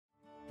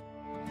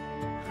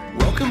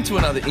Welcome to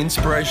another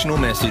inspirational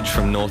message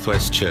from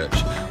Northwest Church.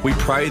 We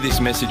pray this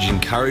message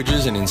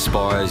encourages and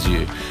inspires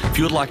you. If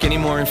you would like any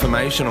more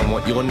information on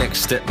what your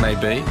next step may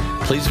be,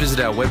 please visit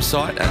our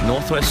website at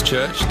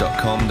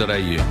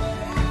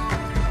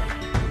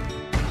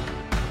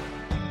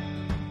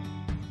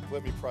northwestchurch.com.au.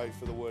 Let me pray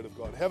for the word of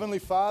God. Heavenly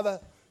Father,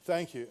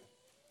 thank you.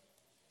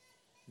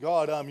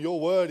 God, your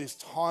word is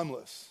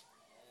timeless.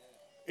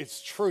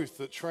 It's truth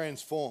that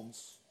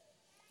transforms.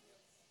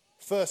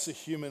 First the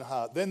human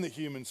heart, then the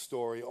human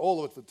story,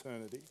 all of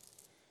eternity.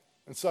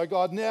 And so,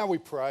 God, now we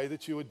pray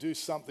that you would do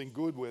something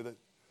good with it,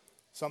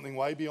 something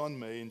way beyond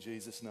me, in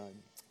Jesus'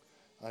 name.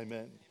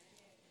 Amen.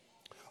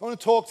 I want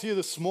to talk to you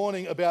this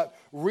morning about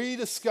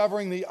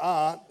rediscovering the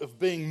art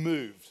of being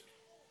moved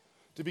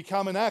to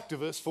become an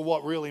activist for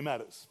what really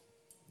matters.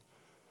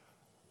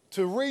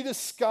 To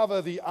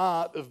rediscover the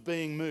art of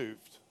being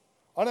moved.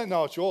 I don't know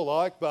what you're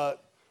like,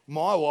 but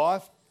my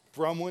wife,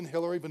 Bronwyn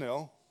Hillary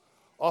Bonnell,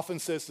 often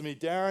says to me,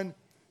 Darren,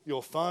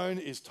 your phone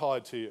is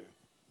tied to you.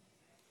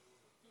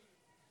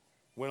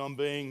 When I'm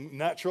being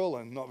natural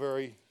and not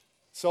very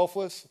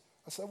selfless,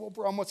 I say, well,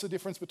 Bron, what's the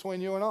difference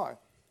between you and I?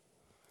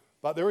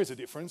 But there is a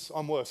difference.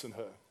 I'm worse than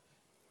her.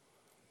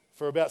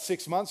 For about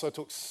 6 months, I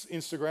took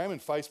Instagram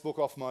and Facebook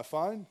off my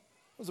phone.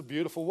 It was a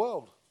beautiful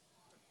world.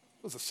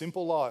 It was a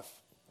simple life.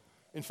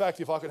 In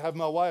fact, if I could have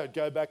my way, I'd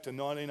go back to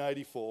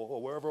 1984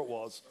 or wherever it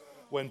was,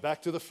 when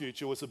Back to the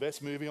Future was the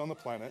best movie on the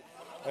planet,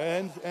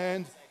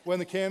 and when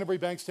the Canterbury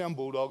Bankstown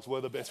Bulldogs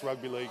were the best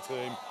rugby league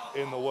team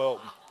in the world.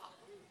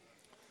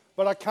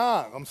 But I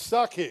can't. I'm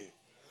stuck here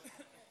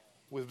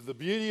with the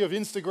beauty of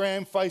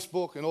Instagram,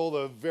 Facebook, and all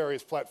the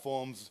various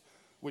platforms,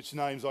 which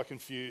names I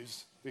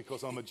confuse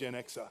because I'm a Gen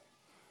Xer.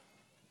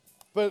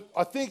 But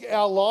I think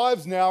our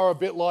lives now are a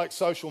bit like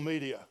social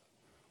media.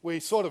 We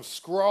sort of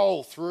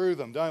scroll through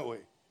them, don't we?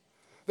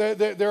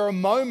 There are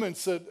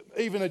moments that,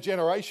 even a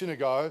generation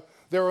ago,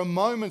 there are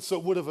moments that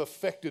would have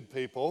affected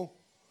people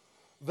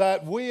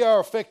that we are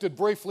affected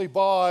briefly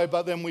by,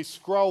 but then we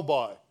scroll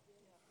by.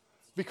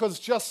 Because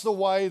just the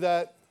way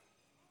that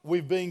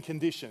we've been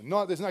conditioned.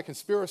 There's no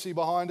conspiracy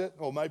behind it,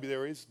 or maybe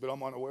there is, but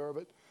I'm unaware of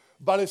it.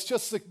 But it's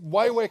just the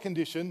way we're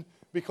conditioned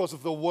because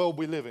of the world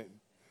we live in.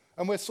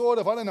 And we're sort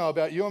of, I don't know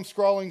about you, I'm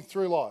scrolling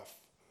through life.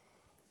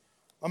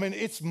 I mean,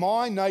 it's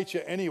my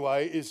nature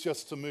anyway, is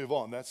just to move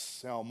on.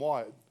 That's how I'm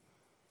wired.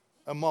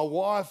 And my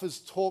wife has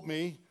taught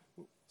me,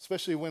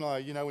 especially when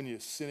when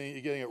you're sinning,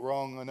 you're getting it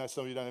wrong. I know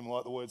some of you don't even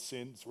like the word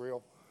sin, it's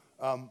real.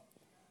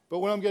 But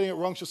when I'm getting it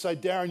wrong, she'll say,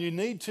 Darren, you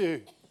need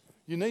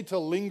to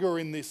linger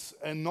in this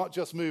and not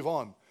just move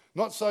on.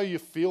 Not so you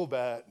feel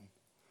bad,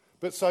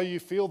 but so you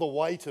feel the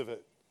weight of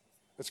it.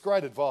 It's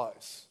great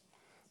advice.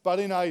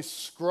 But in a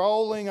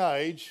scrolling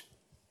age,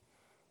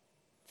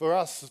 for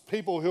us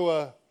people who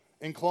are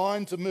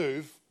inclined to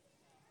move,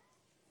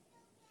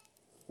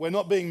 we're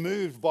not being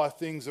moved by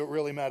things that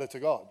really matter to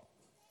God.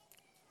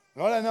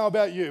 And I don't know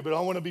about you, but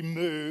I want to be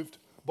moved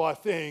by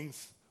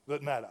things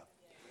that matter.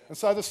 And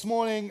so this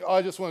morning,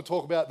 I just want to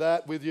talk about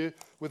that with you,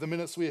 with the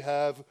minutes we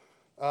have,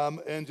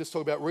 and just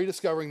talk about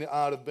rediscovering the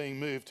art of being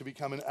moved to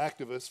become an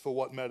activist for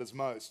what matters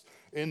most.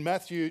 In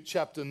Matthew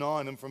chapter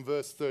 9 and from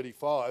verse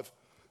 35,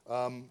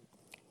 I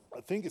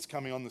think it's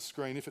coming on the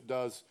screen. If it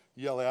does,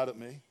 yell out at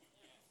me.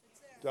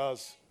 It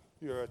does.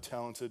 You're a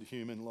talented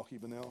human, Lockie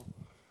Bonnell.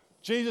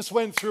 Jesus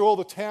went through all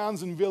the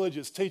towns and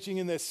villages, teaching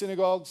in their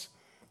synagogues,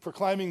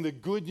 proclaiming the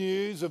good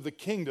news of the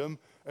kingdom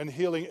and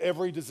healing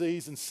every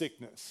disease and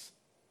sickness.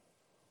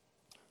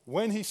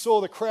 When he saw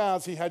the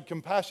crowds, he had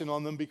compassion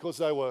on them because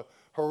they were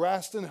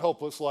harassed and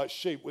helpless like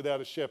sheep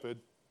without a shepherd.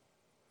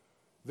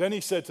 Then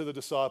he said to the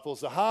disciples,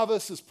 the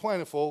harvest is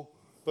plentiful,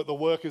 but the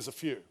workers are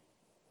few.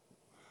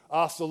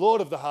 Ask the Lord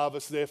of the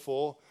harvest,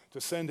 therefore,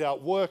 to send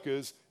out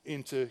workers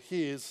into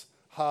his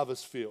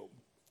harvest field.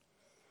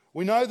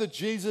 We know that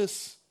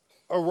Jesus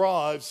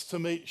arrives to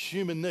meet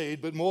human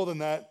need, but more than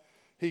that,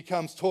 he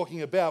comes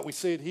talking about, we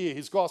see it here,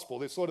 his gospel.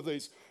 There's sort of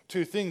these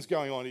two things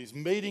going on. He's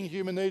meeting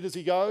human need as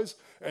he goes,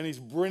 and he's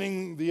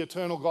bringing the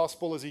eternal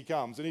gospel as he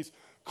comes. And he's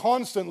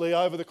constantly,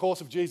 over the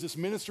course of Jesus'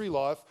 ministry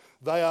life,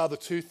 they are the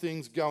two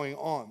things going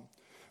on.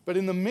 But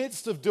in the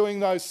midst of doing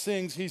those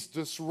things, he's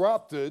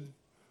disrupted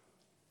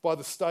by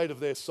the state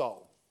of their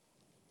soul.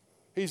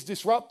 He's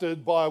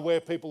disrupted by where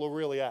people are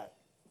really at.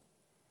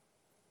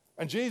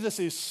 And Jesus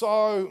is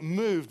so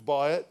moved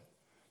by it,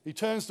 he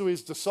turns to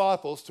his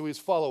disciples, to his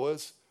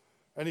followers,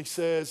 and he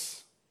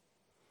says,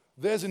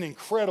 there's an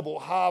incredible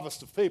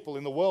harvest of people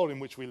in the world in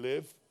which we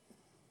live.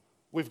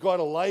 We've got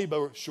a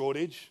labor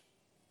shortage,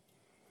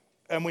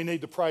 and we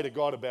need to pray to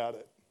God about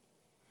it.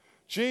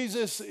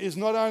 Jesus is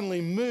not only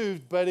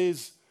moved, but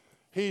there's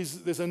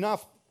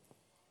enough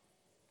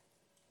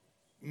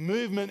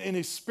movement in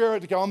his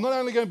spirit to go, I'm not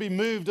only going to be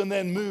moved and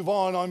then move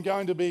on, I'm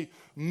going to be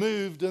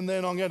moved and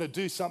then I'm going to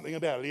do something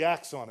about it. He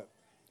acts on it.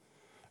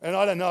 And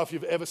I don't know if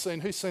you've ever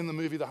who's seen the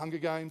movie The Hunger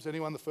Games?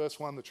 Anyone? The first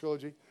one, the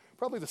trilogy?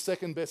 Probably the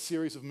second best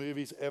series of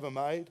movies ever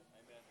made.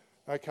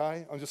 Amen.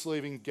 Okay, I'm just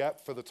leaving gap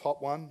for the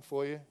top one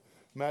for you.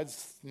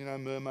 Mads,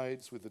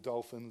 mermaids with the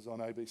dolphins on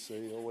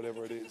ABC or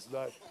whatever it is.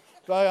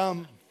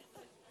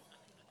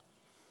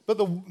 But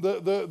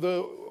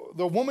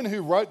the woman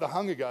who wrote The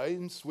Hunger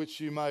Games, which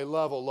you may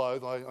love or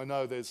loathe, I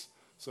know there's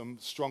some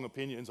strong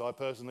opinions I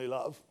personally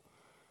love.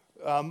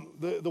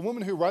 The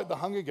woman who wrote The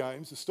Hunger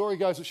Games, the story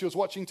goes that she was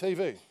watching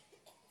TV.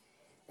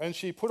 And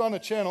she put on a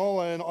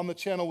channel, and on the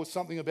channel was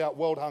something about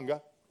world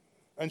hunger.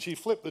 And she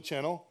flipped the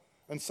channel,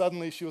 and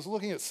suddenly she was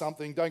looking at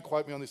something, don't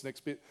quote me on this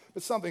next bit,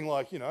 but something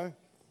like,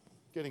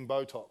 getting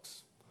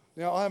Botox.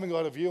 Now, I haven't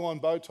got a view on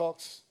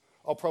Botox.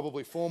 I'll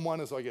probably form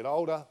one as I get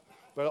older,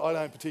 but I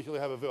don't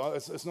particularly have a view.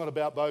 It's not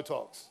about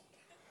Botox.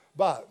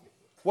 But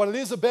what it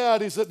is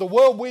about is that the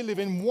world we live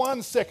in,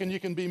 1 second you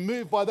can be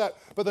moved by that,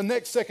 but the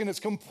next second it's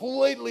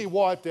completely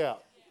wiped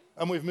out.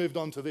 And we've moved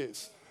on to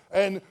this.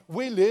 And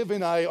we live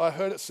in I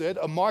heard it said,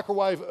 a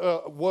microwave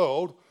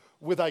world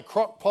with a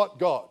crock pot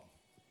God.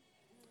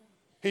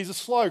 He's a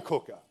slow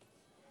cooker.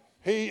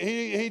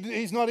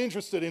 He's not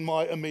interested in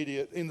my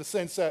immediate, in the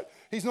sense that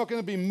he's not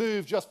going to be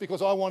moved just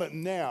because I want it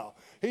now.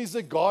 He's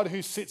a God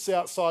who sits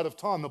outside of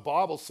time. The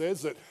Bible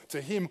says that to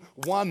him,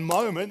 1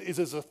 moment is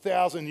as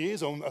 1,000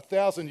 years, or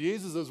 1,000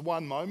 years is as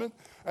 1 moment.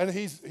 And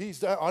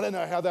I don't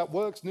know how that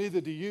works,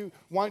 neither do you.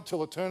 Won't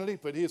till eternity,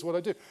 but here's what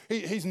I do.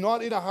 He's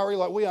not in a hurry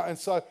like we are. And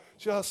so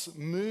just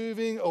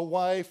moving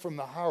away from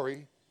the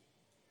hurry,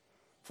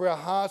 for our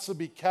hearts to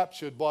be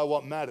captured by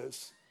what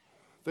matters,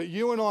 that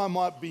you and I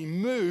might be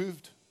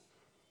moved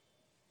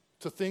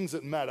to things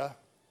that matter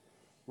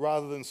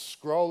rather than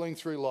scrolling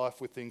through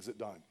life with things that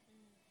don't.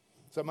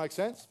 Does that make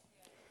sense?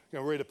 I'm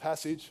going to read a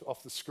passage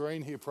off the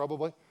screen here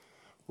probably.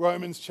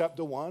 Romans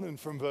chapter 1 and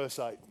from verse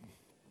 8.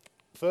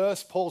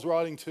 First, Paul's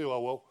writing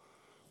to,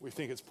 we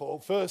think it's Paul.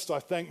 First, I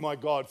thank my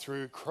God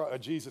through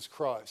Jesus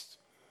Christ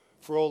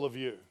for all of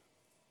you.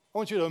 I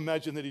want you to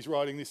imagine that he's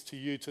writing this to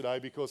you today,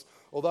 because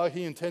although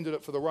he intended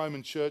it for the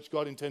Roman church,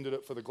 God intended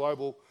it for the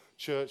global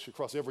church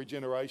across every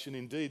generation.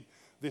 Indeed,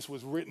 this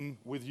was written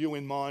with you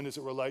in mind as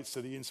it relates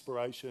to the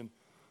inspiration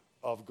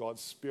of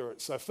God's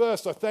Spirit. So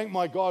first, I thank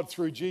my God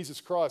through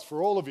Jesus Christ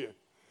for all of you,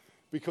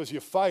 because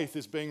your faith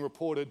is being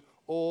reported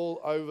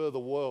all over the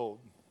world.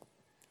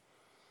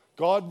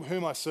 God,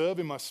 whom I serve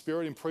in my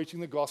spirit in preaching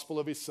the gospel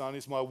of his Son,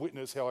 is my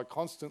witness how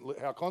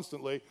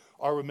constantly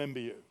I remember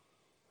you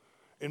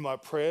in my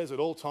prayers at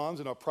all times,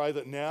 and I pray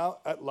that now,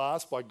 at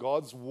last, by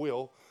God's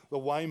will, the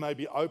way may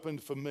be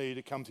opened for me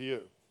to come to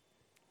you.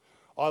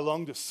 I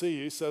long to see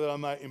you so that I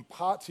may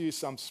impart to you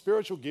some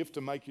spiritual gift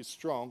to make you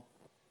strong.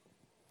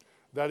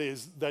 That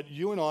is, that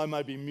you and I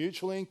may be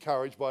mutually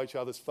encouraged by each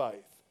other's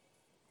faith.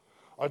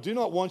 I do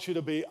not want you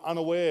to be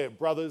unaware,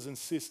 brothers and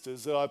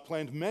sisters, that I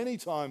planned many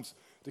times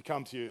to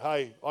come to you.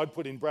 Hey, I'd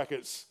put in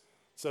brackets,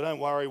 so don't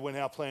worry when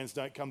our plans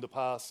don't come to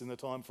pass in the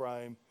time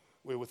frame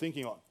we were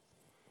thinking on.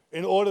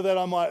 In order that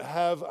I might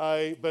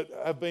but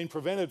have been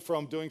prevented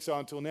from doing so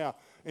until now,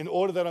 in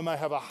order that I may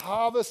have a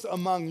harvest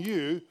among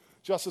you,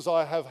 just as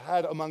I have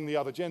had among the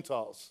other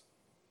Gentiles.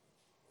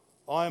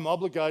 I am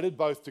obligated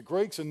both to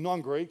Greeks and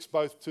non-Greeks,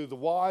 both to the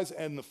wise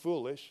and the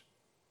foolish.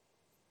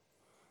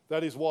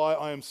 That is why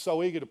I am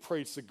so eager to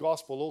preach the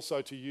gospel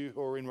also to you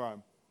who are in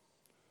Rome.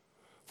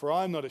 For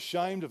I am not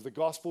ashamed of the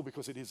gospel,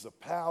 because it is the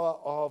power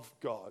of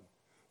God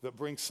that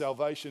brings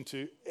salvation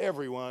to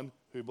everyone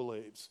who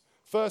believes.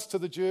 First to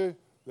the Jew,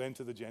 then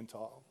to the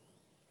Gentile.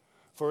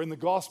 For in the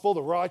gospel,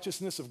 the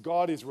righteousness of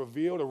God is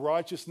revealed, a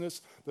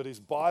righteousness that is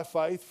by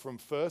faith from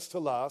first to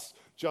last,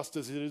 just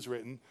as it is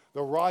written,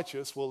 the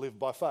righteous will live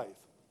by faith.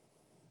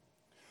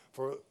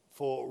 The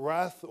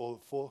wrath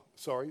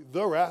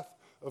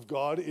of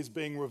God is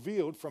being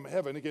revealed from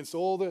heaven against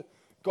all the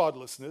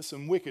godlessness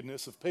and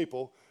wickedness of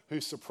people who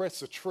suppress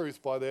the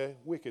truth by their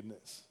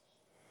wickedness.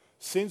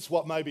 Since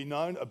what may be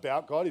known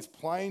about God is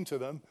plain to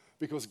them,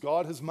 because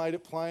God has made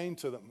it plain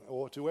to them,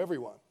 or to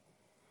everyone.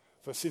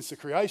 For since the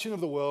creation of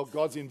the world,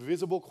 God's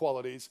invisible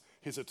qualities,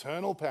 his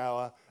eternal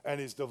power, and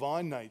his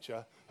divine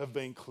nature have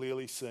been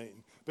clearly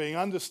seen, being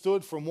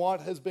understood from what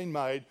has been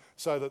made,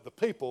 so that the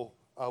people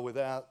are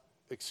without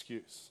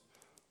excuse.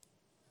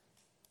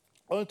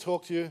 I want to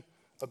talk to you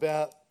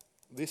about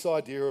this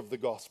idea of the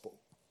gospel.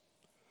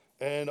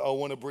 And I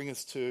want to bring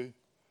us to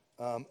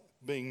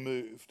being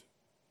moved,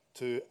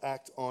 to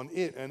act on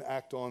it and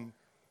act on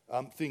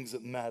things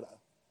that matter.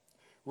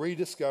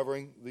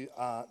 Rediscovering the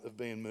art of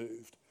being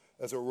moved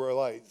as it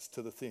relates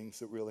to the things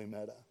that really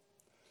matter.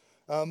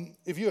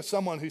 If you're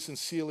someone who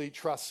sincerely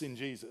trusts in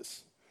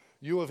Jesus,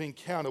 you have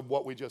encountered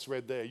what we just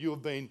read there. You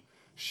have been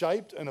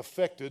shaped and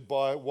affected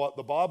by what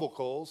the Bible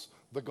calls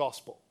the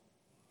gospel.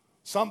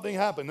 Something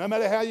happened, no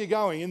matter how you're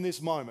going in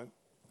this moment,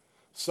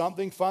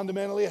 something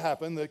fundamentally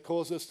happened that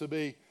caused us to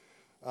be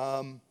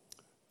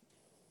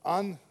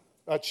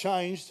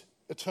changed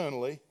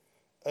eternally,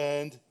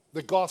 and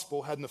the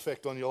gospel had an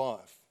effect on your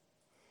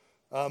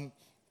life.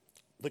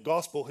 The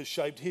gospel has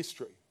shaped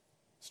history.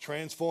 It's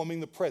transforming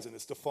the present.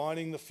 It's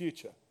defining the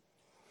future.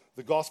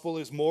 The gospel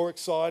is more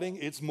exciting.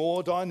 It's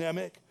more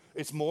dynamic.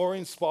 It's more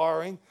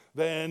inspiring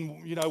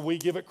than we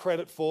give it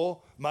credit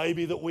for.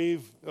 Certainly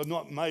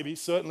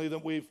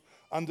that we've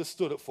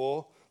understood it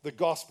for. The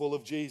gospel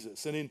of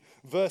Jesus. And in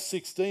verse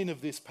 16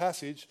 of this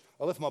passage,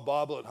 I left my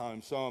Bible at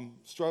home, so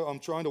I'm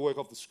trying to work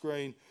off the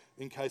screen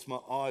in case my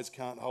eyes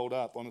can't hold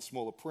up on a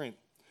smaller print.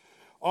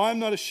 I am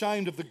not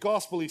ashamed of the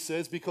gospel, he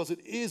says, because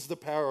it is the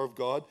power of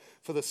God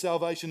for the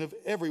salvation of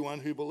everyone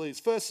who believes.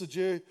 First the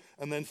Jew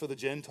and then for the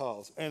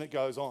Gentiles. And it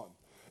goes on.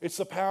 It's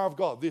the power of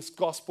God, this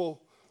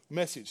gospel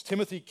message.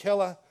 Timothy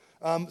Keller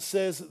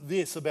says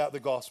this about the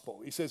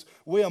gospel. He says,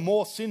 we are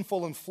more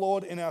sinful and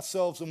flawed in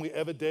ourselves than we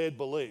ever dared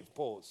believe.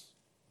 Pause.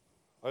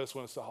 I just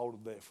want us to hold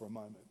it there for a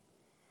moment.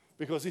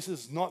 Because this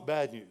is not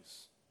bad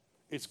news.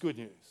 It's good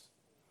news.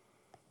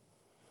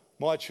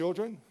 My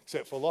children,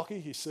 except for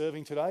Lockie, he's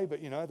serving today,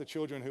 but the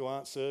children who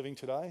aren't serving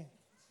today,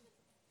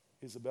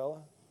 Isabella,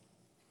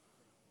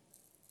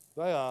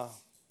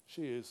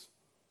 she is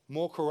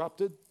more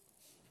corrupted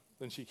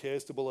than she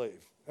cares to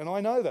believe. And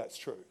I know that's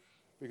true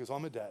because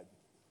I'm a dad.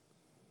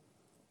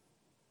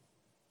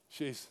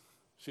 She's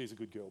a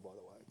good girl, by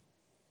the way.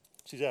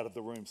 She's out of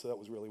the room, so that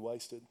was really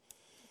wasted.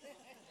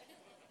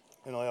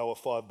 And I owe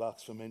her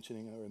 $5 for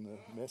mentioning her in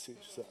the message.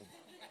 So.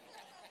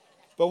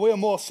 But we are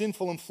more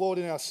sinful and flawed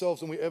in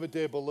ourselves than we ever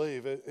dare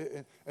believe.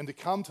 And to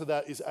come to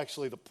that is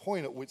actually the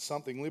point at which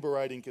something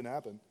liberating can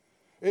happen.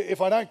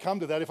 If I don't come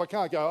to that, if I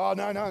can't go, oh,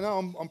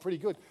 no, I'm pretty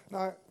good.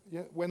 No,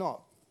 we're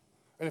not.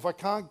 And if I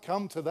can't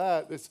come to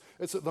that,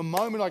 it's at the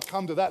moment I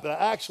come to that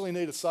I actually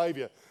need a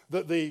Saviour,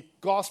 that the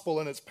gospel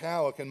and its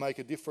power can make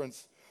a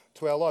difference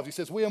to our lives. He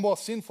says, we are more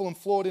sinful and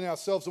flawed in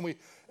ourselves than we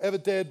ever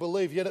dared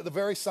believe, yet at the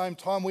very same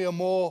time we are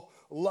more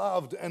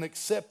loved and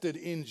accepted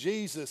in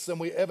Jesus than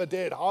we ever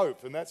dared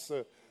hope. And that's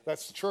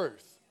the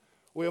truth.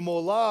 We are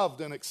more loved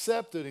and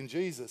accepted in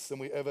Jesus than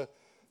we ever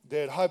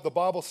dared hope. The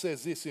Bible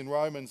says this in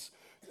Romans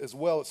as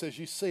well. It says,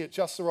 you see, at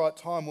just the right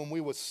time when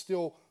we were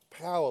still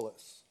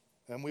powerless,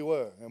 and we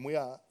were, and we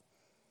are,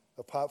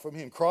 apart from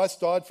him. Christ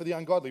died for the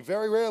ungodly.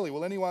 Very rarely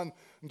will anyone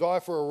die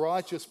for a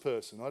righteous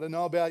person. I don't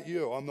know about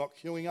you. I'm not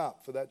queuing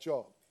up for that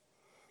job.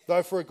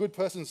 Though for a good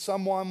person,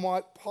 someone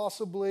might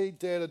possibly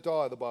dare to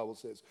die, the Bible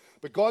says.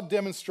 But God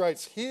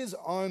demonstrates his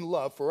own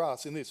love for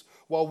us in this.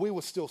 While we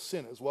were still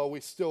sinners, while we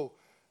still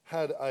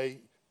had a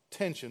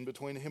tension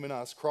between him and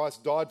us,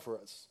 Christ died for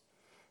us.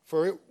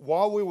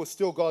 While we were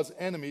still God's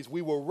enemies,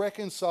 we were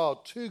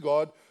reconciled to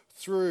God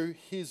through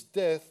his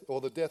death,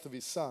 or the death of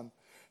his Son.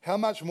 How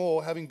much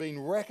more, having been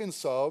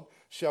reconciled,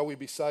 shall we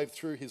be saved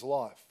through his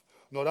life?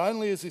 Not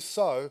only is this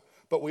so,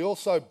 but we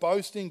also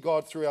boast in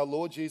God through our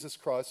Lord Jesus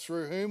Christ,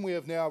 through whom we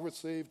have now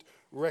received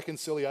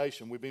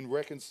reconciliation. We've been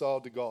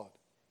reconciled to God.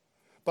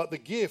 But the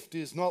gift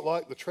is not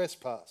like the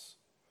trespass.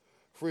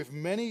 For if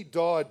many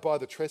died by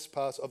the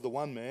trespass of the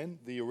one man,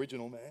 the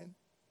original man,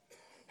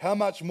 how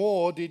much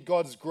more did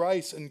God's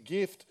grace and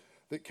gift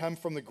that come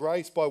from the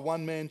grace by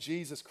one man,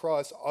 Jesus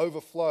Christ,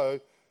 overflow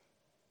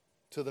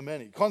to the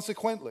many?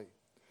 Consequently,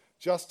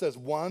 just as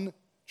one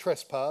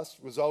trespass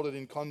resulted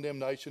in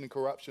condemnation and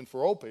corruption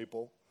for all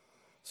people,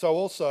 so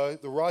also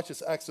the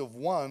righteous acts of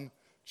one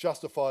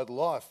justified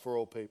life for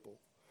all people.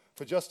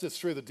 For just as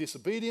through the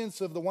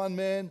disobedience of the one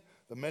man,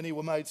 the many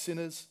were made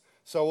sinners,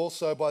 so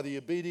also by the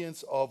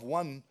obedience of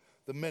one,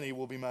 the many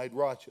will be made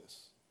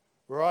righteous.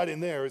 Right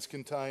in there is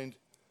contained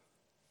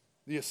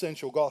the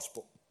essential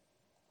gospel.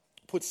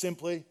 Put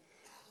simply,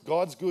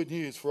 God's good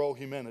news for all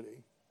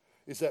humanity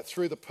is that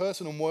through the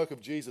person and work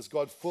of Jesus,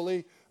 God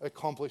fully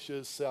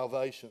accomplishes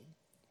salvation.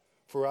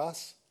 For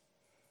us,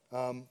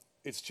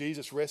 it's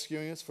Jesus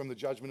rescuing us from the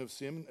judgment of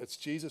sin. It's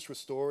Jesus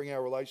restoring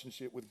our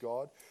relationship with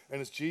God.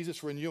 And it's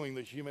Jesus renewing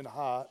the human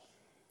heart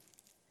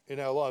in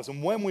our lives.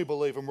 And when we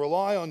believe and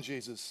rely on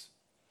Jesus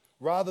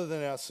rather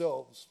than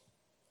ourselves,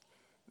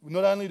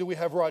 not only do we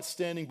have right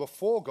standing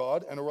before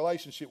God and a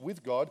relationship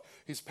with God,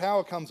 his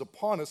power comes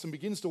upon us and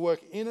begins to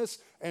work in us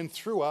and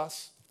through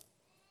us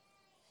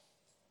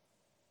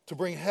to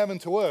bring heaven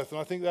to earth.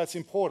 And I think that's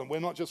important. We're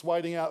not just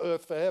waiting out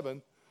earth for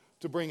heaven,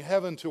 to bring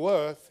heaven to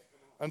earth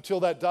until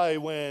that day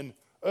when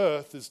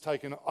earth is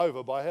taken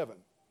over by heaven.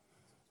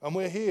 And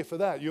we're here for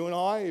that. You and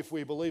I, if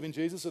we believe in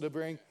Jesus, are to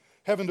bring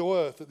heaven to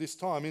earth at this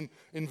time.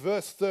 In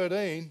verse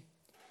 13,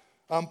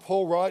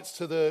 Paul writes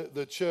to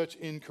the church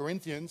in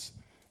Corinthians,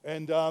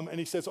 and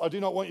he says, I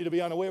do not want you to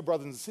be unaware,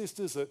 brothers and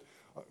sisters, that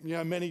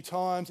many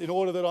times, in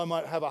order that I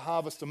might have a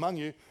harvest among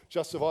you,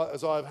 just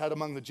as I have had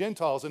among the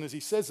Gentiles. And as he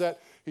says that,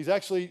 it's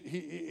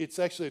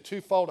actually a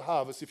twofold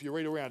harvest if you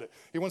read around it.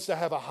 He wants to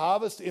have a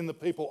harvest in the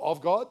people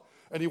of God,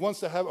 and he wants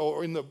to have,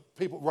 or in the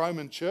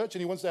Roman church,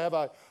 and he wants to have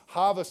a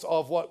harvest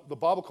of what the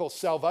Bible calls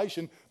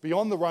salvation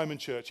beyond the Roman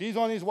church. He's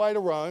on his way to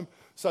Rome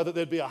so that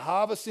there'd be a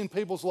harvest in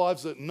people's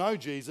lives that know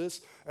Jesus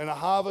and a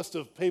harvest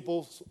of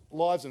people's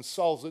lives and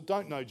souls that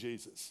don't know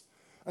Jesus.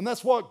 And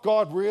that's what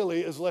God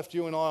really has left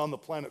you and I on the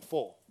planet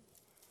for.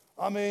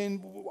 I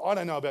mean, I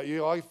don't know about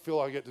you. I feel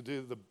I get to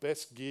do the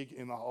best gig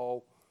in the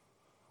whole.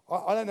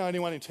 I don't know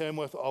anyone in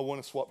Tamworth I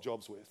want to swap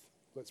jobs with.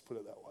 Let's put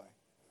it that way.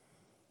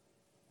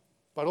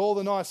 But all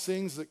the nice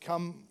things that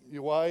come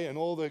your way and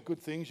all the good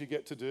things you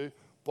get to do,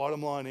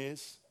 bottom line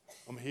is,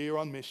 I'm here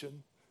on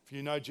mission. If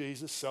you know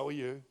Jesus, so are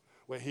you.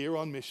 We're here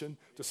on mission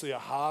to see a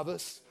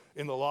harvest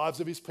in the lives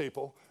of his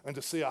people and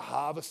to see a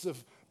harvest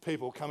of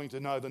people coming to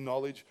know the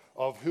knowledge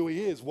of who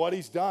he is, what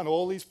he's done,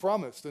 all he's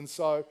promised. And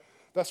so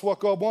that's what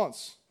God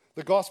wants,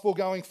 the gospel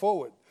going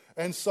forward.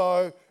 And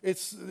so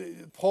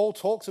Paul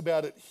talks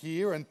about it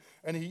here, and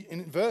he,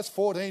 in verse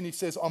 14 he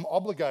says, I'm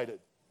obligated.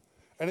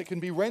 And it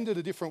can be rendered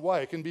a different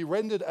way. It can be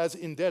rendered as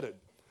indebted.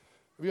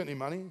 Have you got any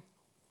money?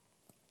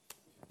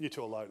 You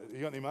two are loaded.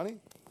 You got any money?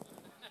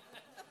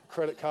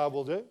 Credit card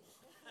will do.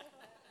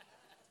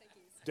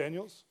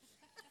 Daniel's?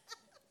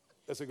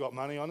 Has it got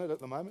money on it at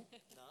the moment? No.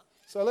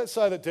 So let's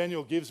say that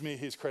Daniel gives me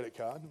his credit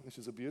card, which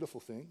is a beautiful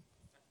thing.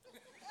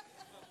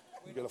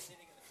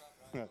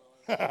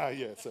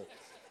 Yeah, so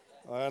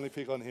I only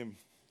pick on him.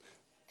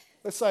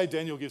 Let's say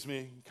Daniel gives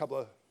me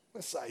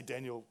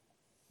Daniel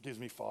gives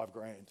me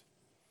 $5,000.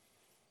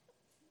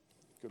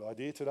 Good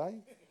idea today.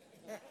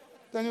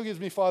 Daniel gives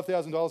me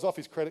 $5,000 off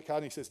his credit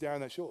card and he says,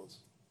 Darren, that's yours.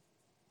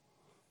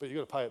 But you've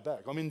got to pay it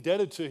back. I'm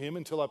indebted to him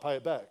until I pay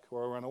it back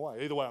or I run away.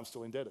 Either way, I'm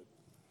still indebted.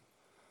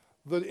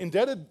 The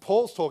indebted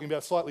Paul's talking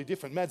about slightly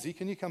different. Madsy,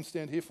 can you come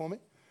stand here for me?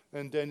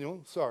 And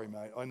Daniel, sorry,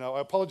 mate, I know.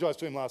 I apologise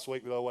to him last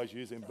week that I always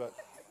use him, but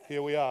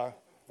here we are.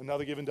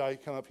 Another given day.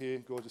 Come up here,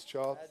 gorgeous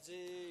child.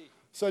 Madsy.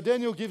 So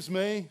Daniel gives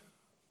me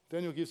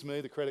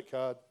the credit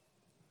card,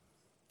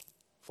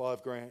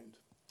 $5,000.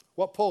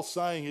 What Paul's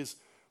saying is,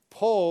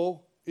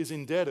 Paul is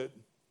indebted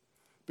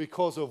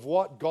because of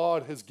what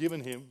God has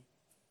given him,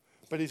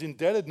 but his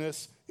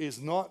indebtedness is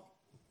not,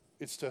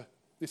 it's to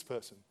this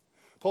person.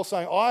 Paul's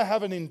saying, I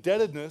have an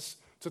indebtedness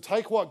to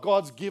take what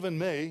God's given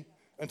me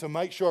and to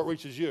make sure it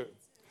reaches you.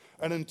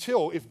 And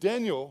if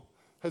Daniel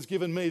has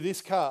given me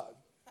this card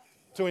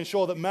to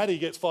ensure that Maddie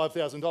gets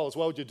 $5,000,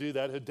 why would you do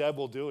that? Her dad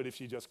will do it if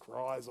she just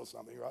cries or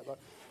something, right? Like,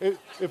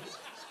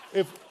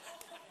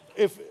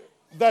 if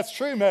that's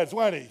true, Mads,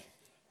 won't he?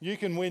 You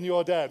can win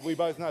your dad. We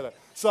both know that.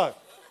 So,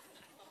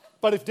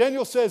 but if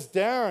Daniel says,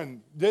 Darren,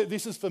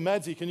 this is for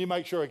Madsy, can you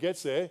make sure it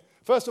gets there?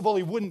 First of all,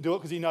 he wouldn't do it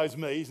because he knows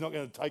me. He's not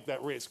going to take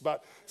that risk.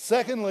 But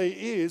secondly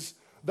is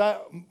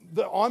that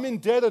I'm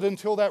indebted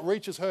until that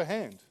reaches her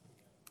hand.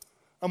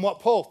 And what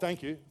Paul,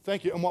 thank you.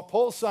 And what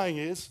Paul's saying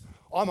is,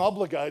 I'm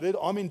obligated,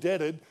 I'm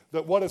indebted,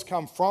 that what has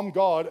come from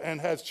God and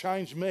has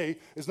changed me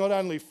is not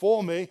only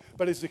for me,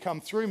 but is to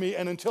come through me.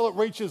 And until it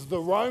reaches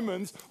the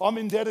Romans, I'm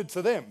indebted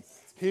to them.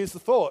 Here's the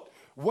thought.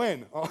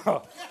 When?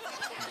 All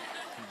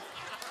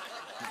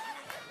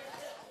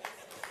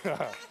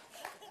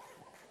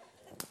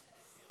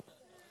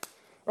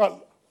right,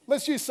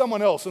 let's use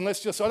someone else, and I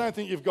don't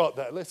think you've got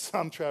that.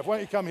 Trav, why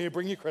don't you come here,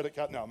 bring your credit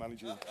card. No, I'm only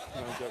joking.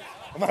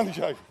 I'm only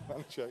joking.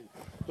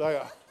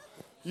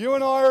 You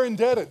and I are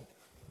indebted.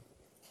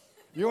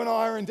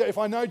 If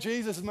I know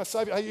Jesus as my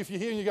Savior, if you're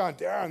here and you're going,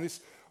 Darren,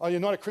 you're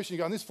not a Christian,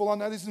 you're going, this is full on.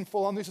 No, this isn't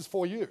full on, this is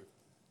for you.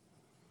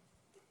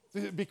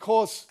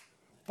 Because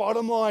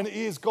bottom line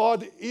is,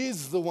 God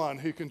is the one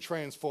who can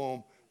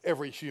transform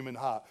every human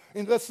heart.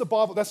 And that's the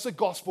Bible, that's the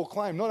gospel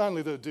claim. Not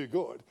only that it would do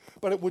good,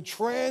 but it would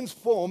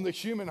transform the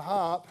human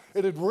heart,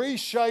 it would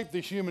reshape the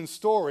human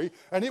story,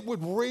 and it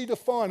would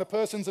redefine a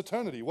person's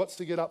eternity. What's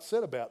to get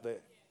upset about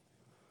there?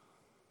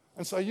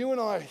 And so you and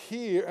I are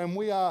here, and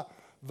we are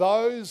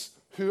those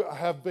who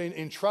have been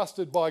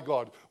entrusted by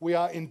God. We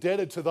are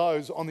indebted to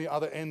those on the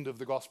other end of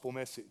the gospel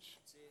message.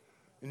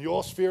 In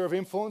your sphere of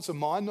influence, and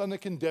mine not in a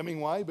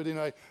condemning way, but in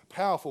a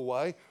powerful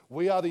way,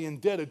 we are the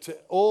indebted to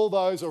all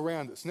those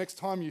around us. Next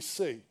time you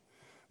see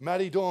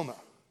Maddie Dormer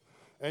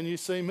and you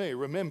see me,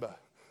 remember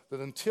that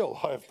until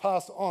I have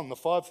passed on the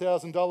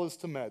 $5,000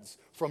 to Mads,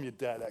 from your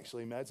dad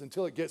actually, Mads,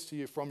 until it gets to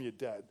you from your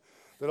dad,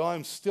 that I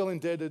am still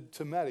indebted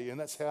to Maddie, and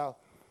that's how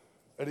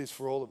it is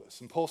for all of us.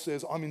 And Paul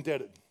says, I'm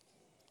indebted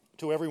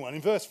to everyone.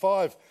 In verse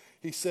 5,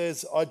 he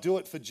says, I do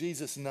it for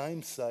Jesus'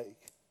 name's sake,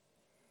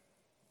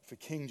 for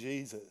King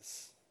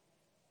Jesus.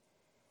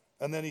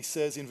 And then he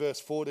says in verse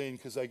 14,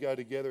 because they go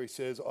together, he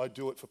says, I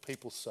do it for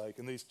people's sake.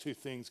 And these two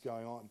things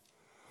going on.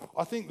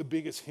 I think the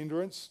biggest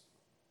hindrance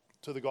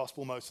to the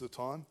gospel most of the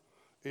time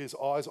is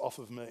eyes off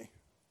of me.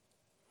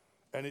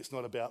 And it's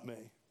not about me.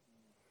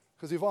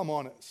 Because if I'm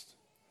honest,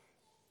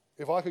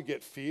 if I could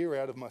get fear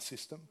out of my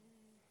system,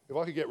 if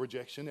I could get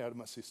rejection out of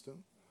my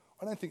system,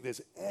 I don't think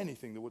there's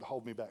anything that would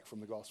hold me back from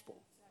the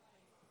gospel.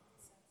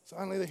 It's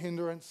only the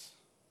hindrance.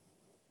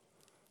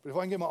 But if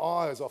I can get my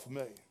eyes off of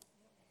me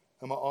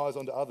and my eyes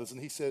onto others,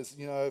 and he says,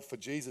 for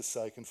Jesus'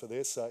 sake and for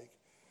their sake.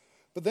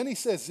 But then he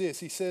says this,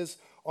 he says,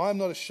 I am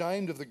not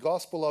ashamed of the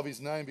gospel of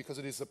his name because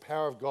it is the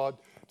power of God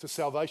to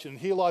salvation. And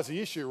here lies the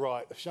issue,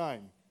 right?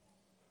 Shame.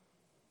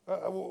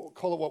 We'll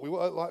call it what we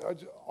want.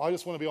 I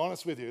just want to be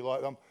honest with you.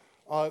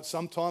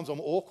 Sometimes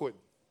I'm awkward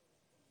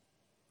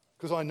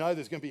because I know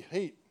there's going to be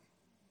heat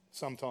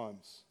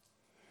sometimes.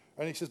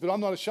 And he says, but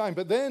I'm not ashamed.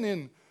 But then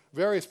in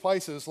various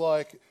places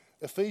like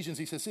Ephesians,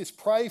 he says this,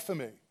 pray for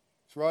me.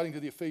 He's writing to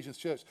the Ephesians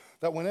church,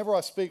 that whenever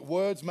I speak,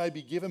 words may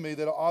be given me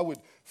that I would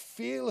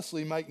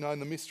fearlessly make known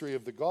the mystery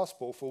of the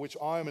gospel, for which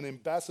I am an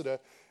ambassador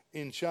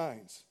in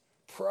chains.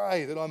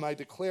 Pray that I may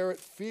declare it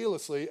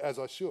fearlessly as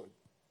I should.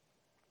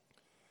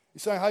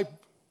 He's saying, hey,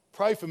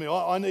 pray for me.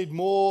 I need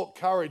more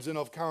courage than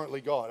I've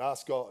currently got.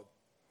 Ask God.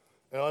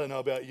 And I don't know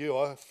about you,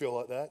 I feel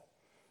like that.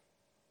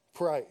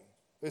 Pray.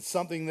 It's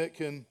something that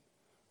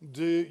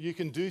you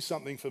can do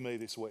something for me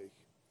this week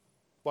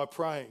by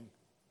praying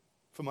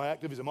for my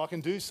activism. I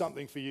can do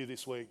something for you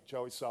this week,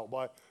 Joey Soul,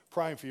 by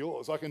praying for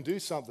yours. I can do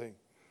something,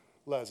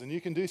 Laz, and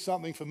you can do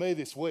something for me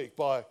this week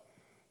by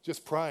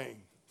just praying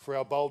for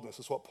our boldness.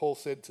 That's what Paul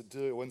said to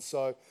do. And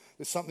so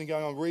there's something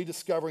going on,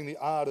 rediscovering the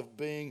art of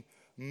being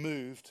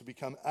moved to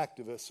become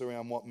activists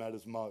around what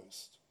matters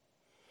most.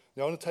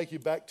 Now I want to take you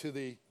back to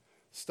the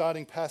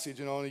starting passage,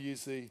 and I want to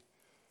use the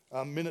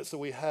minutes that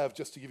we have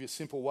just to give you a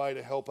simple way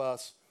to help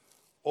us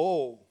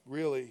all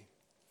really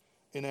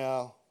in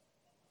our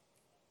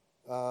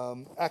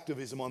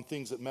activism on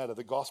things that matter,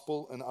 the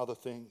gospel and other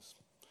things.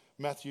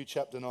 Matthew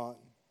chapter 9.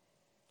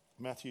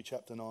 Matthew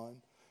chapter 9.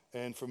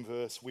 And from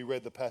we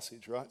read the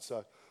passage, right?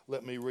 So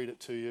let me read it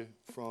to you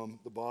from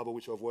the Bible,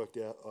 which I've worked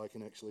out I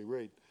can actually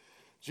read.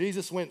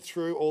 Jesus went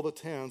through all the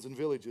towns and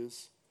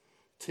villages,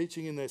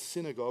 teaching in their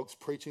synagogues,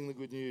 preaching the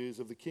good news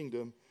of the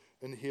kingdom,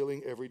 and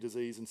healing every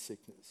disease and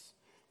sickness.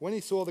 When he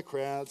saw the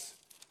crowds,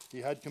 he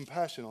had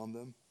compassion on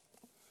them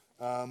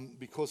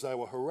because they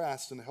were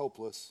harassed and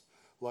helpless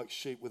like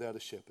sheep without a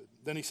shepherd.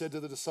 Then he said to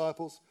the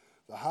disciples,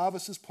 the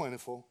harvest is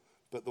plentiful,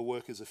 but the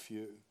workers are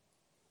few.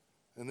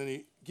 And then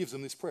he gives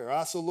them this prayer.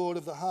 Ask the Lord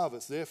of the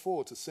harvest,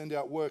 therefore, to send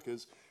out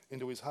workers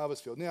into his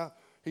harvest field. Now,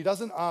 he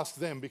doesn't ask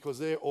them because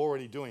they're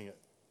already doing it.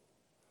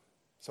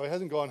 So he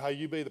hasn't gone, hey,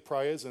 you be the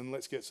prayers and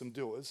let's get some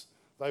doers.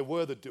 They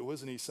were the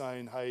doers, and he's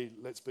saying, hey,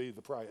 let's be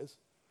the prayers.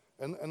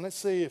 And let's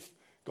see if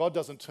God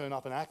doesn't turn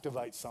up and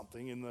activate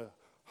something in the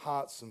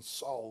hearts and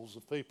souls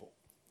of people.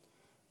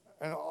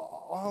 And I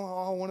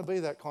want to be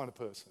that kind of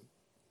person.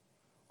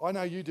 I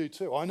know you do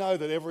too. I know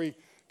that every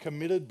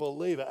committed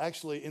believer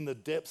actually in the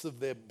depths of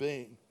their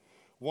being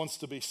wants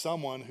to be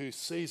someone who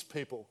sees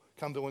people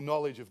come to a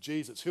knowledge of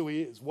Jesus, who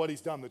he is, what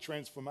he's done, the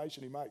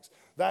transformation he makes.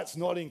 That's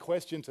not in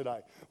question today.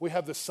 We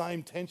have the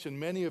same tension.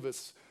 Many of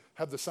us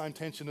have the same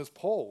tension as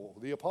Paul,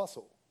 the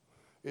apostle,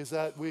 is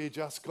that we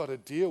just got to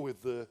deal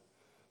with the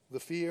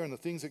fear and the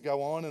things that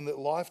go on and that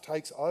life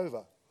takes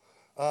over.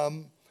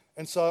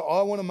 And so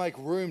I want to make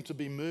room to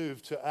be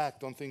moved to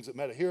act on things that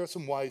matter. Here are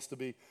some ways to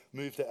be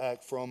moved to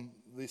act from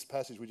this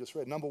passage we just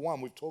read. Number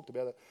one, we've talked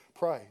about it,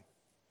 pray.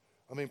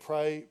 I mean,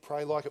 pray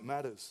like it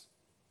matters.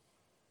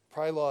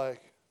 Pray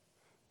like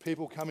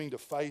people coming to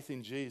faith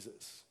in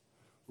Jesus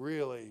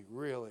really,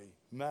 really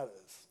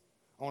matters.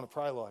 I want to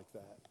pray like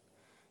that.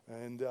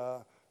 And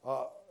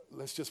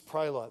let's just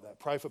pray like that.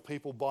 Pray for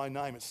people by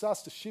name. It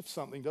starts to shift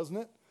something, doesn't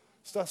it?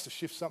 It starts to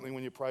shift something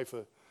when you pray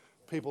for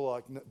people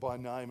like by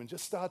name, and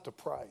just start to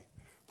pray.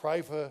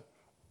 Pray for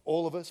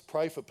all of us.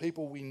 Pray for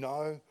people we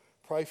know.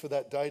 Pray for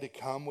that day to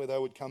come where they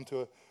would come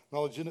to a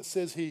knowledge. And it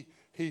says he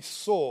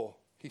saw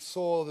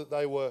that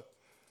they were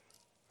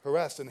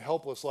harassed and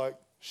helpless like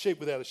sheep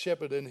without a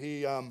shepherd, and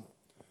he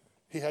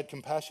had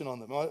compassion on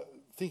them.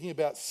 Thinking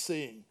about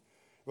seeing.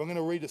 We're going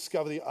to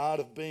rediscover the art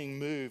of being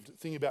moved,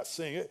 thinking about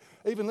seeing it.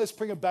 Even let's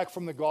bring it back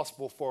from the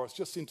gospel for us,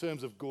 just in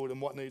terms of good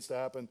and what needs to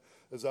happen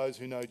as those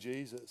who know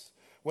Jesus.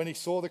 When he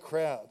saw the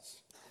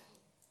crowds,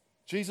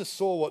 Jesus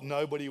saw what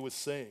nobody was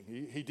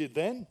seeing. He did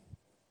then,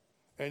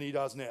 and he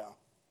does now.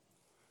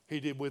 He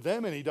did with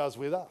them, and he does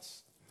with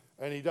us.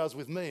 And he does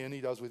with me, and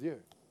he does with you.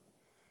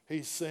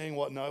 He's seeing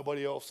what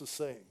nobody else is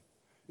seeing,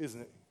 isn't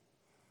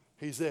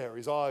he? He's there.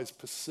 His eyes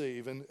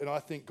perceive. And I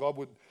think God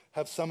would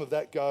have some of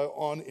that go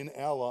on in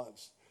our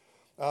lives.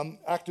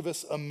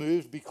 Activists are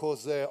moved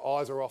because their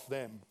eyes are off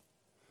them.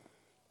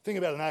 Think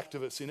about an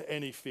activist in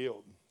any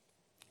field.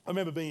 I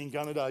remember being in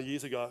Gunnedah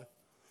years ago,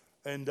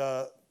 and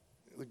the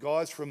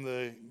guys from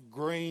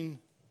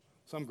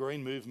some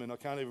green movement, I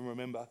can't even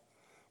remember,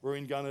 were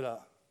in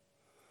Gunnedah.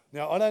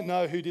 Now, I don't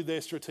know who did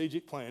their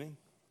strategic planning,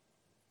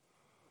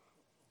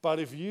 but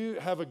if you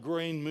have a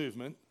green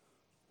movement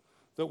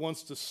that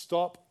wants to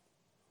stop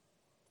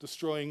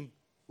destroying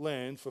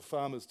land for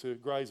farmers to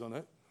graze on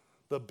it,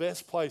 the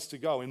best place to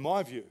go, in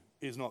my view,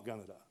 is not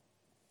Gunnedah.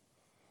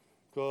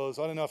 Because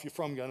I don't know if you're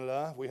from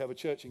Gunnedah, we have a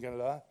church in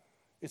Gunnedah.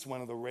 It's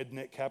one of the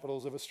redneck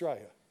capitals of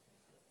Australia.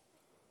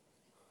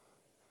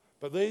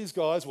 But these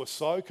guys were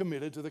so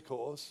committed to the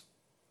cause,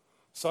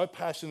 so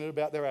passionate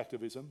about their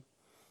activism,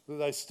 that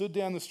they stood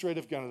down the street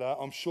of Gunnedah.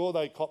 I'm sure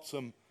they copped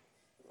some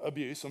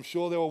abuse. I'm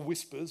sure there were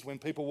whispers when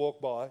people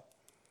walked by.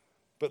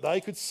 But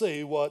they could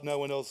see what no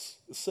one else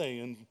is seeing,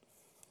 and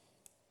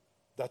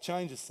that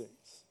changes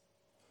things.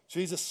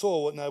 Jesus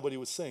saw what nobody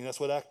was seeing. That's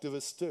what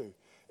activists do.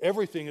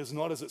 Everything is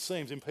not as it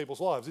seems in people's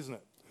lives, isn't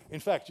it? In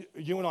fact,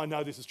 you and I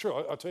know this is true.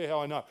 I'll tell you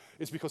how I know.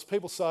 It's because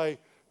people say,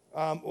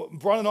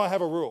 Brian and I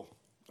have a rule.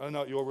 I don't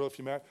know your rule if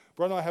you're married.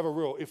 Brian and I have a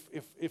rule.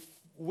 If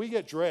we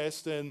get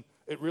dressed and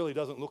it really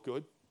doesn't look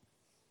good,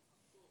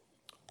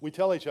 we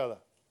tell each other,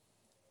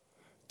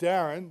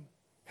 Darren,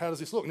 how does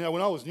this look? Now,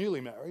 when I was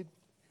newly married,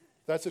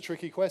 that's a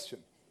tricky question.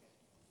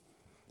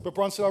 But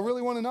Brian said, I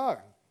really want to know.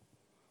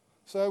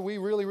 So we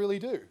really, really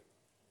do.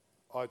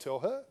 I tell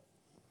her.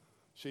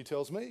 She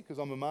tells me, because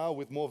I'm a male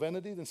with more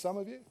vanity than some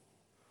of you.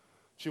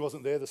 She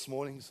wasn't there this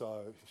morning,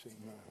 so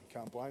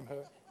can't blame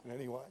her in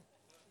any way.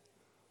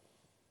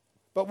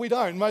 But we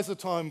don't. Most of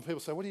the time people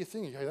say, what do you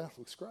think? You go, that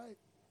looks great.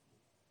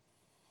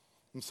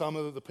 And some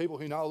of the people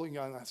who know look and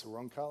go, that's the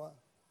wrong colour.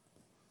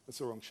 That's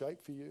the wrong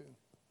shape for you.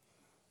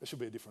 There should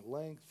be a different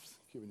length,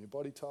 given your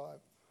body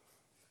type.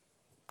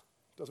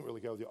 Doesn't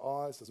really go with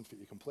your eyes, doesn't fit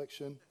your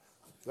complexion.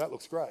 That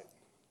looks great.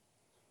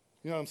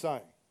 You know what I'm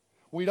saying?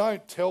 We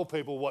don't tell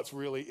people what's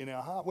really in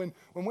our heart. When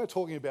we're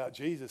talking about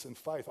Jesus and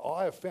faith,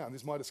 I have found,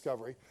 this is my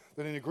discovery,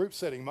 that in a group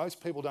setting,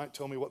 most people don't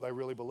tell me what they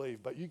really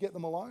believe, but you get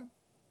them alone,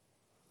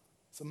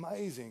 it's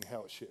amazing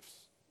how it shifts.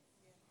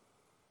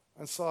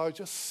 And so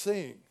just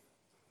seeing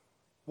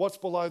what's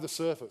below the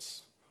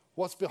surface,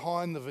 what's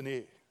behind the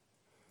veneer,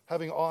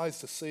 having eyes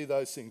to see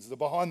those things. The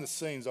behind the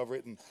scenes I've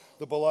written,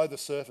 the below the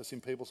surface in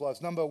people's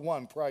lives. Number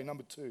 1, pray.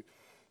 Number 2,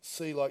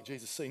 see like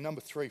Jesus see.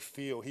 Number 3,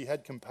 feel. He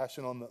had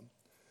compassion on them.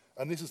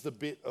 And this is the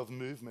bit of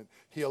movement.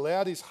 He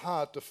allowed his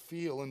heart to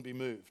feel and be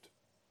moved,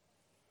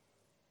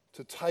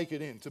 to take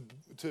it in,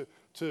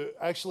 to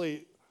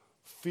actually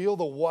feel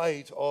the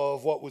weight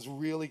of what was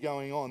really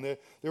going on.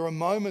 There are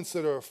moments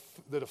that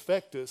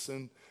affect us,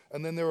 and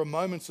then there are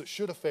moments that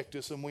should affect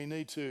us, and we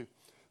need to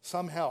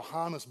somehow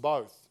harness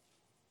both.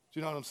 Do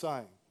you know what I'm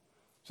saying?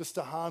 Just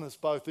to harness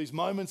both. These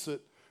moments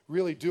that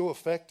really do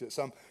affect us.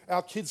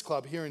 Our kids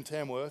club here in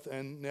Tamworth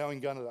and now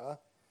in Gunnedah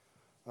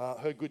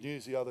heard good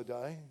news the other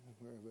day,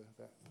 wherever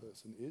that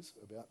person is,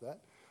 about that.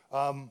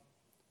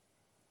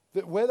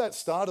 That where that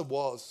started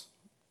was,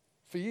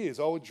 for years,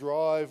 I would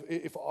drive,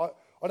 if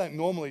I don't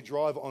normally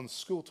drive on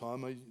school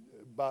time,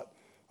 but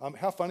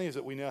how funny is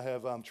it we now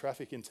have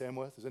traffic in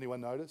Tamworth? Has anyone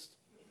noticed?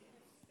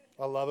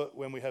 I love it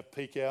when we have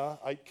peak hour,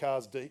 8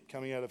 cars deep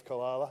coming out of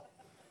Kalala.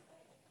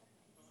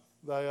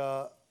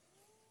 The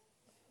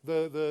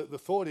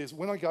thought is,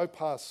 when I go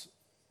past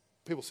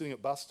people sitting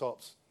at bus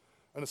stops,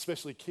 and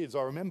especially kids,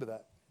 I remember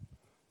that,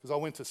 because I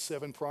went to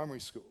 7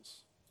 primary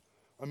schools.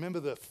 I remember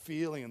the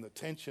feeling and the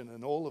tension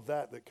and all of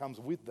that comes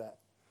with that.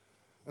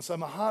 And so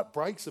my heart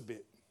breaks a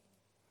bit.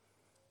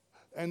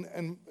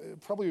 And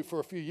probably for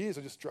a few years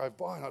I just drove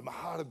by and my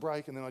heart would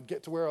break, and then I'd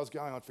get to where I was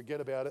going, I'd forget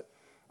about it.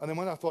 And then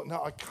when I thought,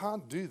 no, I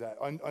can't do that.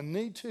 I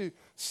need to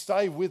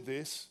stay with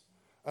this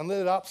and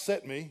let it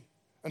upset me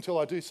until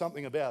I do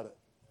something about it.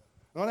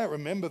 And I don't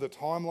remember the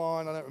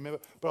timeline,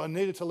 but I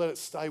needed to let it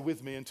stay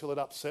with me until it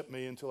upset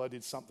me, until I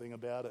did something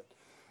about it.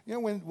 You know,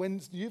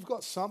 when you've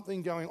got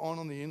something going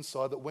on the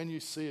inside that when you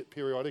see it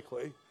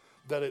periodically,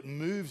 that it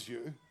moves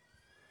you,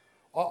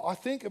 I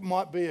think it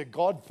might be a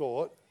God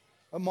thought,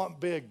 it might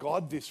be a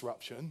God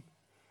disruption,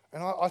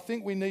 and I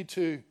think we need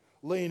to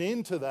lean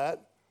into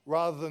that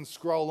rather than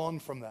scroll on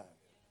from that.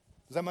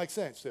 Does that make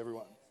sense to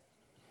everyone?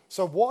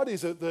 So what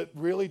is it that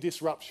really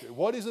disrupts you?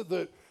 What is it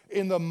that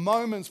in the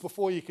moments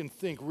before you can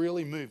think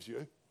really moves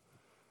you?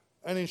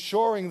 And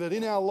ensuring that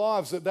in our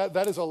lives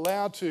that is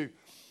allowed to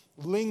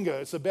linger.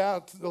 It's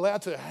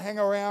allowed to hang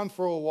around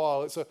for a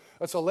while.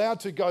 It's allowed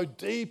to go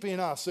deep in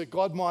us, that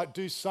God might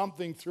do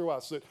something through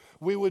us, that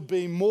we would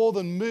be more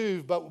than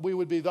moved, but we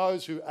would be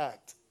those who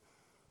act.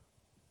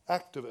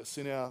 Activists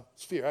in our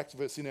sphere,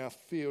 activists in our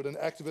field, and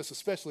activists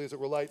especially as it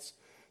relates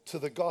to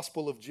the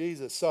gospel of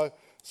Jesus. So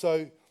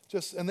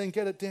just, and then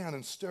get it down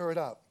and stir it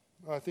up.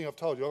 I think I've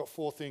told you, I've got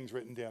 4 things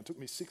written down. It took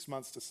me 6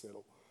 months to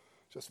settle.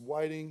 Just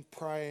waiting,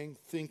 praying,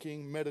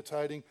 thinking,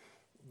 meditating.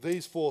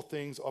 These 4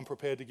 things I'm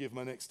prepared to give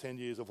my next 10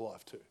 years of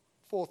life to.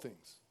 4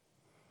 things.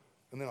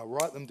 And then I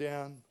write them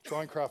down,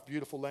 try and craft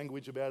beautiful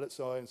language about it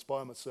so I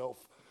inspire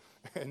myself,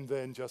 and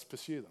then just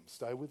pursue them,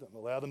 stay with them,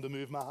 allow them to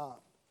move my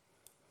heart.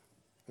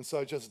 And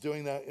so just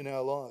doing that in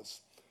our lives.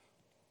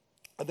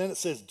 And then it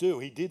says do.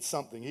 He did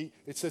something.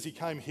 It says he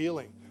came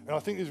healing. And I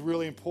think this is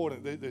really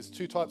important. There's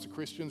 2 types of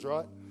Christians,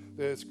 right?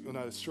 There's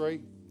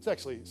 3. It's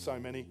actually so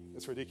many.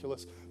 It's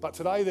ridiculous. But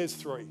today there's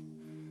 3.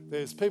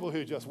 There's people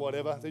who just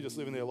whatever. They're just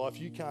living their life.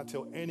 You can't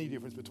tell any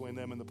difference between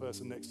them and the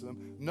person next to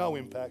them. No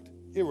impact.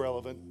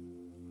 Irrelevant.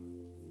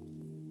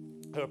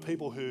 There are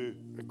people who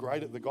are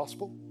great at the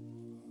gospel.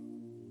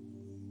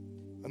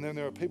 And then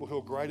there are people who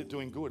are great at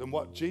doing good. And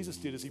what Jesus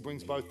did is he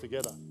brings both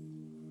together.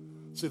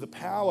 See, the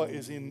power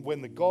is in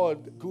when the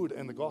good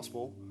and the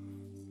gospel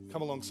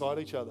come alongside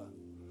each other.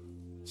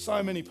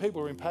 So many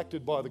people are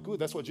impacted by the good.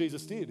 That's what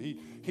Jesus did.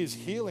 His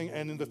healing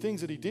and the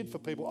things that he did for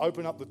people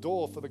opened up the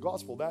door for the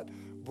gospel. That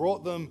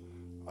brought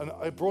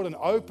an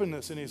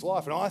openness in his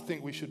life. And I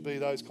think we should be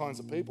those kinds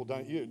of people,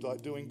 don't you?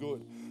 Like doing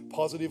good,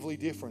 positively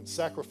different,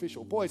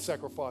 sacrificial. Boy,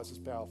 sacrifice is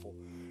powerful.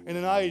 In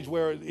an age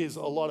where it is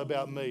a lot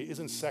about me,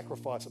 isn't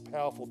sacrifice a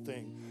powerful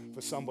thing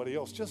for somebody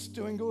else? Just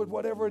doing good,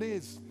 whatever it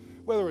is.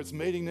 Whether it's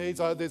meeting needs.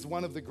 There's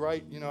one of the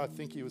great, I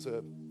think he was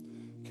a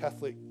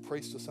Catholic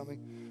priest or something.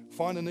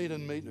 Find a need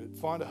and meet it.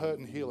 Find a hurt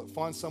and heal it.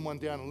 Find someone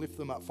down and lift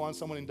them up. Find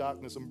someone in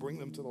darkness and bring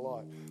them to the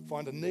light.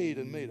 Find a need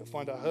and meet it.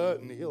 Find a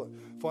hurt and heal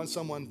it. Find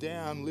someone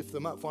down, lift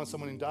them up. Find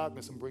someone in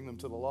darkness and bring them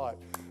to the light.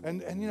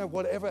 And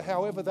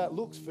however that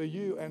looks for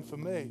you and for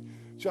me,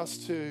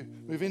 just to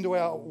move into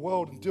our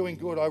world and doing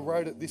good, I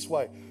wrote it this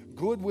way.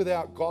 Good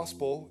without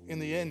gospel in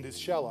the end is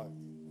shallow,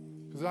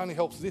 because it only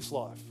helps this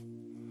life.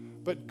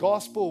 But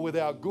gospel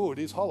without good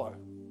is hollow.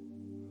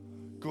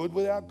 Good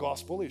without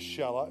gospel is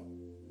shallow.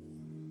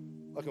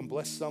 I can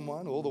bless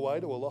someone all the way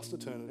to a lost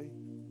eternity.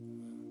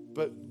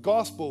 But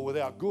gospel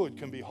without good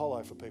can be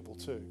hollow for people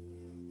too.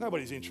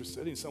 Nobody's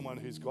interested in someone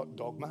who's got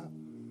dogma.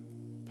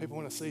 People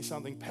want to see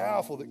something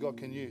powerful that God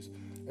can use.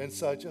 And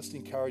so just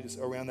encourage us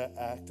around that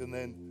act. And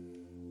then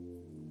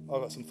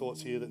I've got some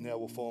thoughts here that now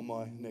will form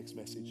my next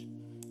message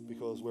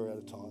because we're out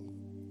of time.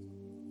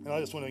 And I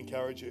just want to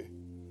encourage you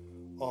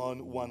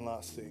on one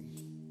last thing.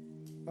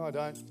 No, I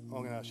don't. I'm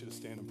going to ask you to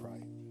stand and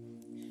pray.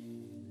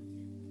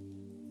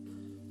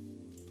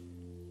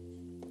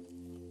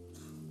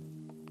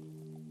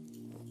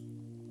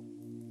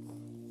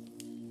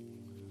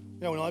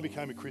 You know, when I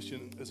became a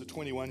Christian as a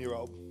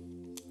 21-year-old,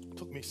 it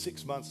took me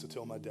 6 months to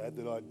tell my dad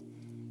that I'd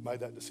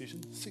made that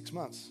decision. 6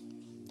 months.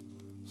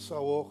 So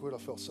awkward. I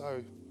felt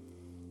so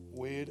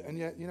weird. And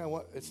yet, you know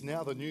what? It's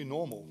now the new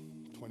normal,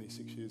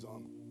 26 years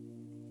on.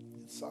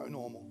 It's so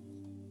normal.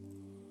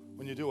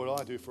 When you do what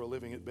I do for a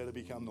living, it better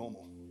become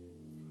normal.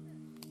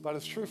 But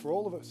it's true for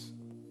all of us.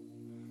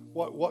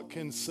 What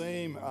can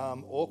seem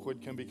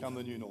awkward can become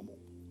the new normal.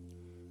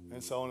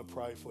 And so I want to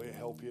pray for you,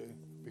 help you,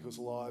 because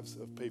lives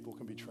of people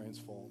can be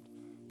transformed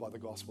by the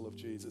gospel of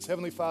Jesus.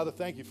 Heavenly Father,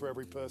 thank you for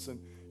every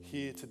person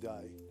here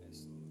today.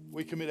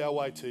 We commit our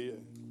way to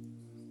you.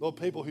 Lord,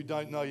 people who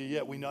don't know you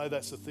yet, we know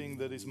that's the thing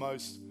that is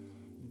most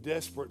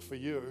desperate for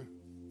you,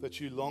 that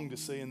you long to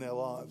see in their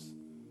lives.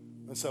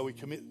 And so we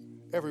commit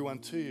everyone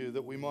to you,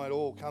 that we might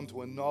all come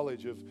to a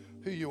knowledge of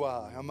who you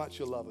are, how much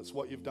you love us,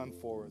 what you've done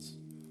for us,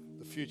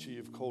 the future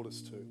you've called us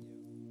to.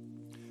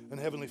 And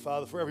Heavenly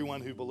Father, for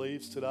everyone who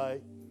believes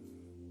today,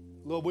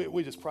 Lord,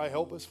 we just pray,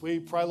 help us. We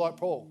pray like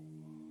Paul.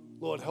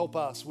 Lord, help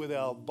us with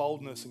our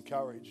boldness and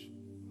courage,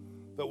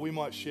 that we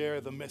might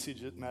share the message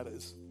that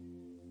matters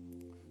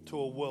to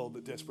a world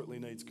that desperately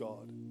needs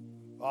God.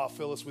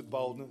 Fill us with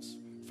boldness,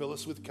 fill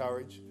us with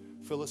courage,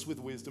 fill us with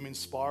wisdom,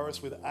 inspire us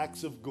with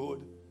acts of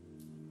good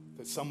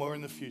that somewhere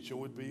in the future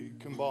would be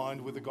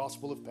combined with the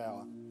gospel of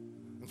power.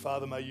 And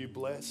Father, may you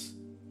bless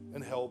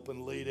and help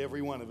and lead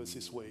every one of us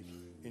this week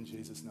in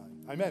Jesus'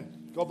 name.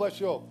 Amen. God bless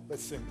you all.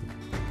 Let's sing.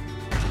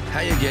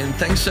 Hey again,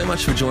 thanks so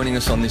much for joining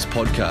us on this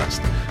podcast.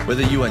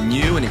 Whether you are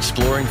new and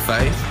exploring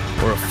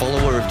faith or a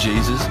follower of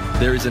Jesus,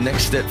 there is a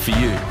next step for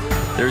you.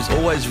 There is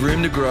always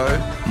room to grow,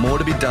 more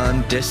to be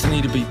done,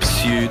 destiny to be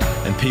pursued,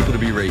 and people to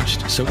be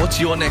reached. So what's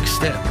your next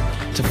step?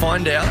 To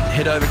find out,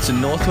 head over to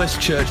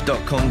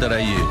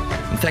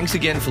northwestchurch.com.au. And thanks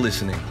again for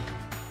listening.